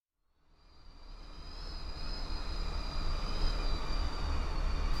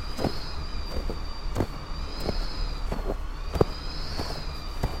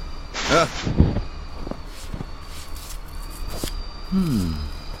Is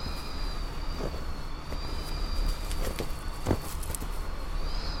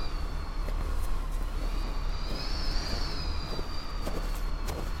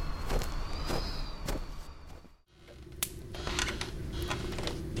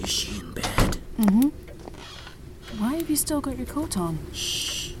she in bed? Mm-hmm. Why have you still got your coat on?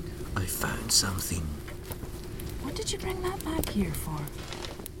 Shh. I found something. What did you bring that back here for?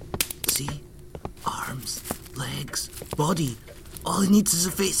 See? Arms, legs, body. All it needs is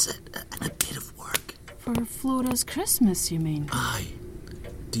a face and a bit of work. For Flora's Christmas, you mean? Aye.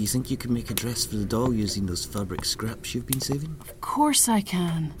 Do you think you can make a dress for the doll using those fabric scraps you've been saving? Of course I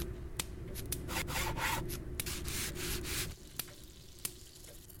can.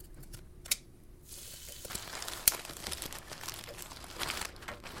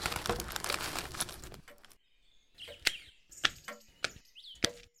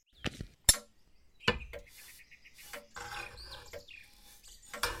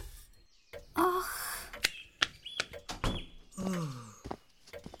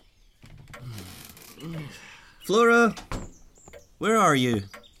 Flora, where are you?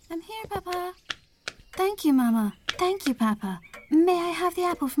 I'm here, Papa. Thank you, Mama. Thank you, Papa. May I have the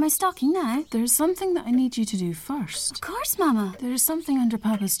apple for my stocking now? There's something that I need you to do first. Of course, Mama. There's something under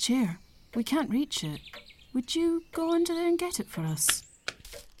Papa's chair. We can't reach it. Would you go under there and get it for us?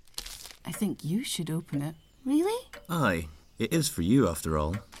 I think you should open it. Really? Aye, it is for you after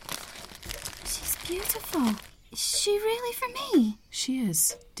all. She's beautiful. Is she really for me? She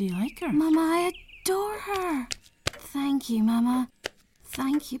is. Do you like her? Mama, I adore her. Thank you, Mama.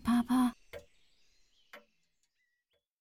 Thank you, Papa.